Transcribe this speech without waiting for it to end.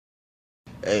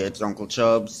Hey, it's Uncle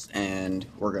Chubbs, and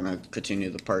we're gonna continue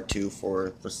the part two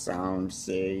for the Sound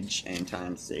Sage and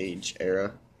Time Sage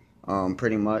era.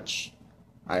 Pretty much,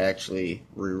 I actually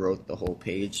rewrote the whole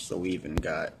page, so we even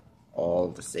got all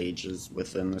the sages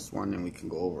within this one, and we can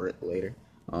go over it later.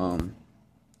 Um,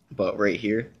 but right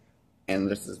here, and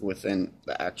this is within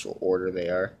the actual order they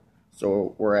are.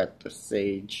 So we're at the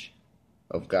Sage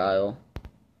of Guile,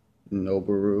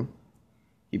 Noboru.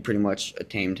 He pretty much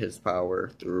attained his power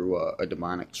through a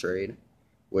demonic trade,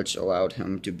 which allowed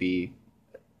him to be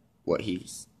what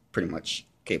he's pretty much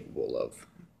capable of.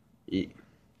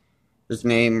 His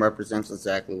name represents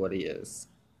exactly what he is.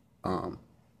 Um,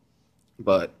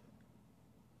 but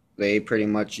they pretty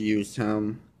much used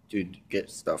him to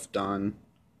get stuff done.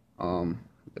 Um,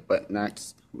 but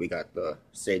next, we got the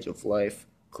Sage of Life,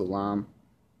 Kulam.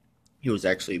 He was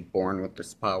actually born with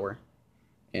this power,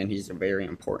 and he's a very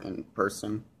important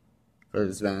person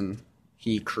because then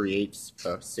he creates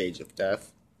a Sage of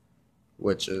Death,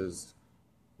 which is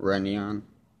Renion,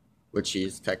 which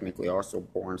he's technically also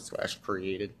born /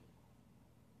 created.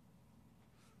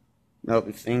 Now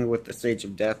the thing with the Sage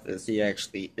of Death is he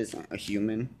actually isn't a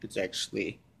human. It's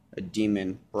actually a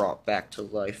demon brought back to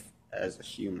life as a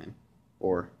human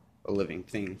or a living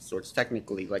thing. So it's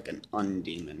technically like an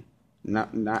undemon,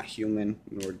 not human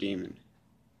nor demon.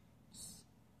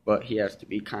 But he has to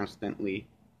be constantly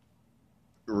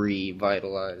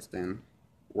revitalized and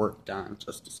worked on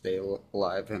just to stay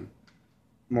alive and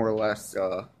more or less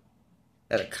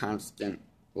at a constant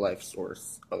life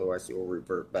source. Otherwise, he will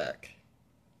revert back.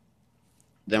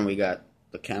 Then we got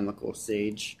the chemical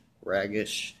sage,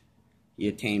 Ragish. He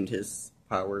attained his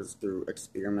powers through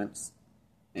experiments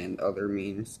and other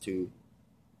means to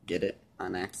get it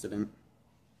on accident.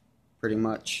 Pretty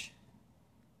much,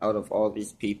 out of all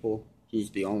these people, he's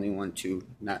the only one to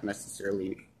not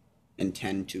necessarily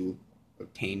intend to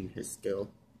obtain his skill.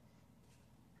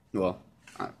 Well,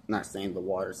 I'm not saying the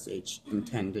water sage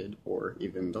intended or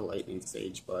even the lightning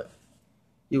sage, but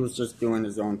he was just doing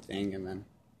his own thing and then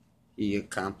he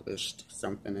accomplished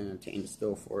something and attained a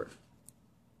skill for it.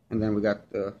 And then we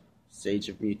got the Sage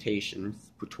of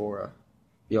Mutations, Putora.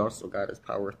 He also got his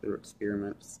power through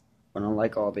experiments, but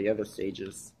unlike all the other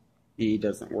sages, he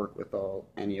doesn't work with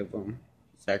any of them.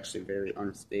 He's actually very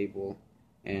unstable,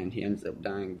 and he ends up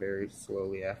dying very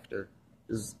slowly after.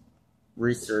 His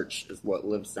research is what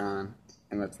lives on,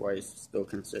 and that's why he's still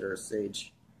considered a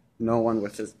sage. No one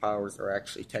with his powers are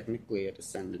actually technically a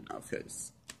descendant of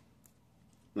his.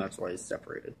 And that's why he's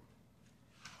separated.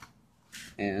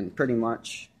 And pretty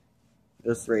much,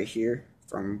 this right here,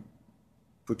 from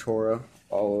Putora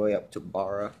all the way up to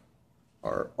Bara,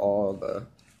 are all the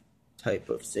type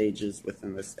of sages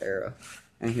within this era.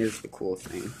 And here's the cool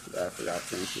thing that I forgot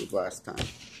to include last time.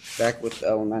 Back with the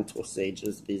elemental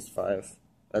sages, these 5,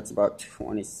 that's about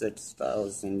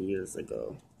 26,000 years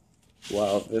ago.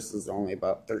 While this is only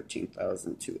about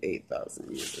 13,000 to 8,000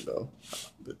 years ago,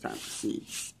 the time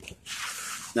proceeds.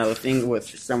 Now the thing with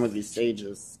some of these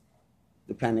sages,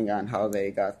 depending on how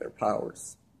they got their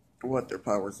powers, what their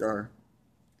powers are,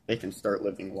 they can start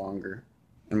living longer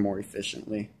and more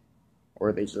efficiently,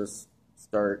 or they just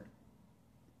start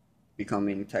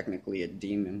becoming technically a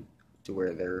demon to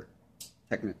where they're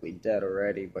technically dead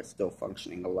already but still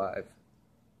functioning alive.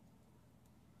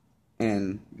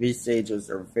 And these sages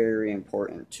are very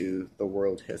important to the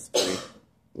world history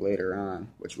later on,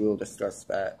 which we'll discuss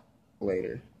that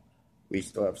later. We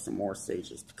still have some more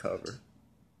sages to cover,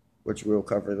 which we'll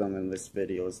cover them in this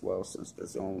video as well since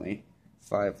there's only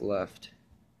 5 left.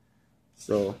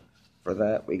 So for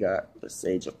that we got the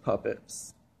Sage of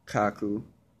Puppets, Kaku.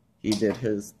 He did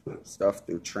his stuff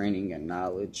through training and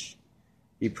knowledge.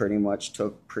 He pretty much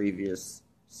took previous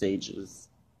sages'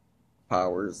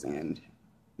 powers and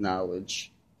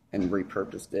knowledge and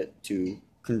repurposed it to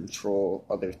control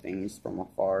other things from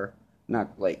afar,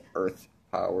 not like earth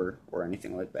power or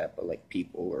anything like that, but like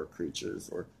people or creatures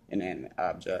or inanimate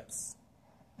objects.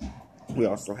 We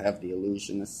also have the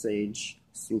illusionist sage,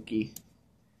 Suki.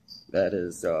 That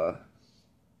is,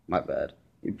 my bad.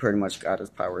 He pretty much got his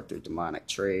power through demonic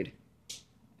trade,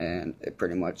 and it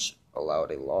pretty much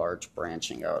allowed a large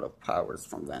branching out of powers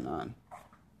from then on.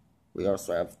 We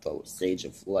also have the Sage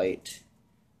of Light,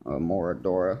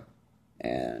 Moradora,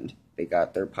 and they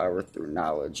got their power through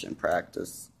knowledge and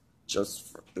practice,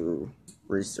 just through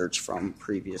research from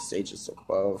previous sages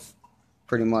above.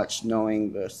 Pretty much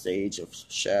knowing the Sage of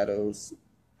Shadows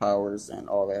powers and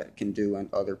all that it can do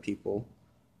and other people,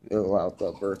 it allowed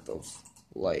the birth of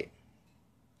light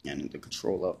and the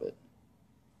control of it.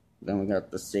 Then we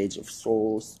got the Sage of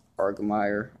Souls,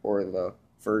 Argmeyer, or the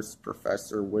first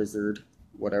professor, wizard,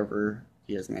 whatever,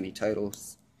 he has many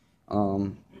titles.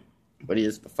 But he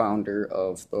is the founder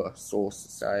of the Soul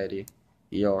Society.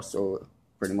 He also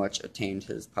pretty much attained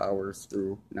his powers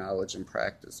through knowledge and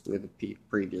practice with the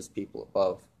previous people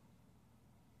above.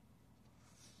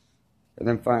 And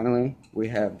then finally, we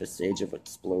have the Sage of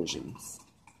Explosions.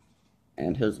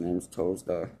 And his name's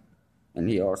Tozda. And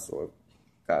he also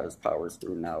got his powers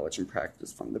through knowledge and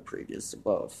practice from the previous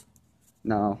above.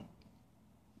 Now,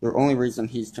 the only reason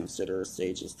he's considered a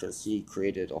sage is because he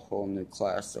created a whole new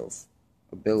class of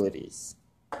abilities,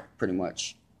 pretty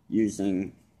much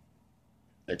using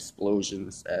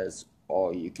explosions as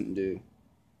all you can do.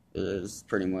 It is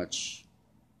pretty much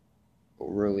a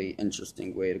really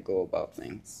interesting way to go about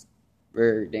things.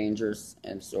 Very dangerous,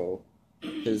 and so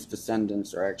his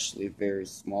descendants are actually very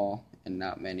small, and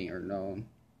not many are known.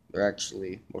 They're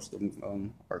actually, most of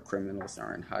them are criminals,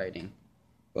 are in hiding.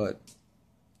 But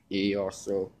he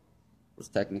also was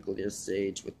technically a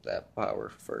sage with that power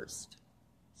first.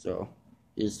 So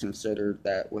he's considered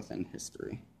that within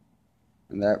history.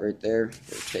 And that right there,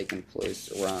 they're taking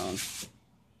place around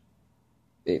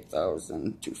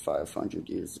 8,000 to 500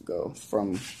 years ago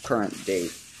from current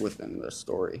date within the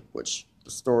story, which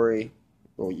the story,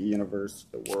 the universe,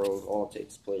 the world, all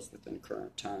takes place within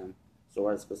current time. So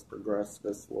as this progresses,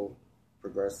 this will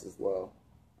progress as well.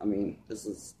 I mean, this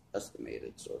is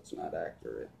estimated, so it's not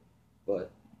accurate,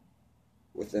 but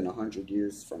within 100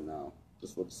 years from now,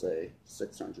 this would say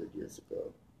 600 years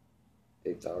ago,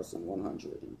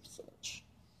 8,100 and such,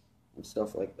 and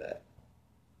stuff like that.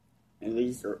 And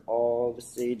these are all the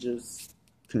sages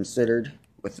considered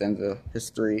within the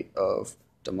history of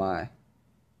Damai.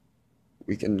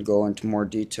 We can go into more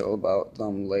detail about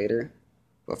them later,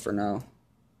 but for now,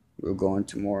 we'll go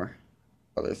into more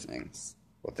other things.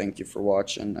 Well, thank you for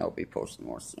watching. I'll be posting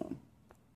more soon.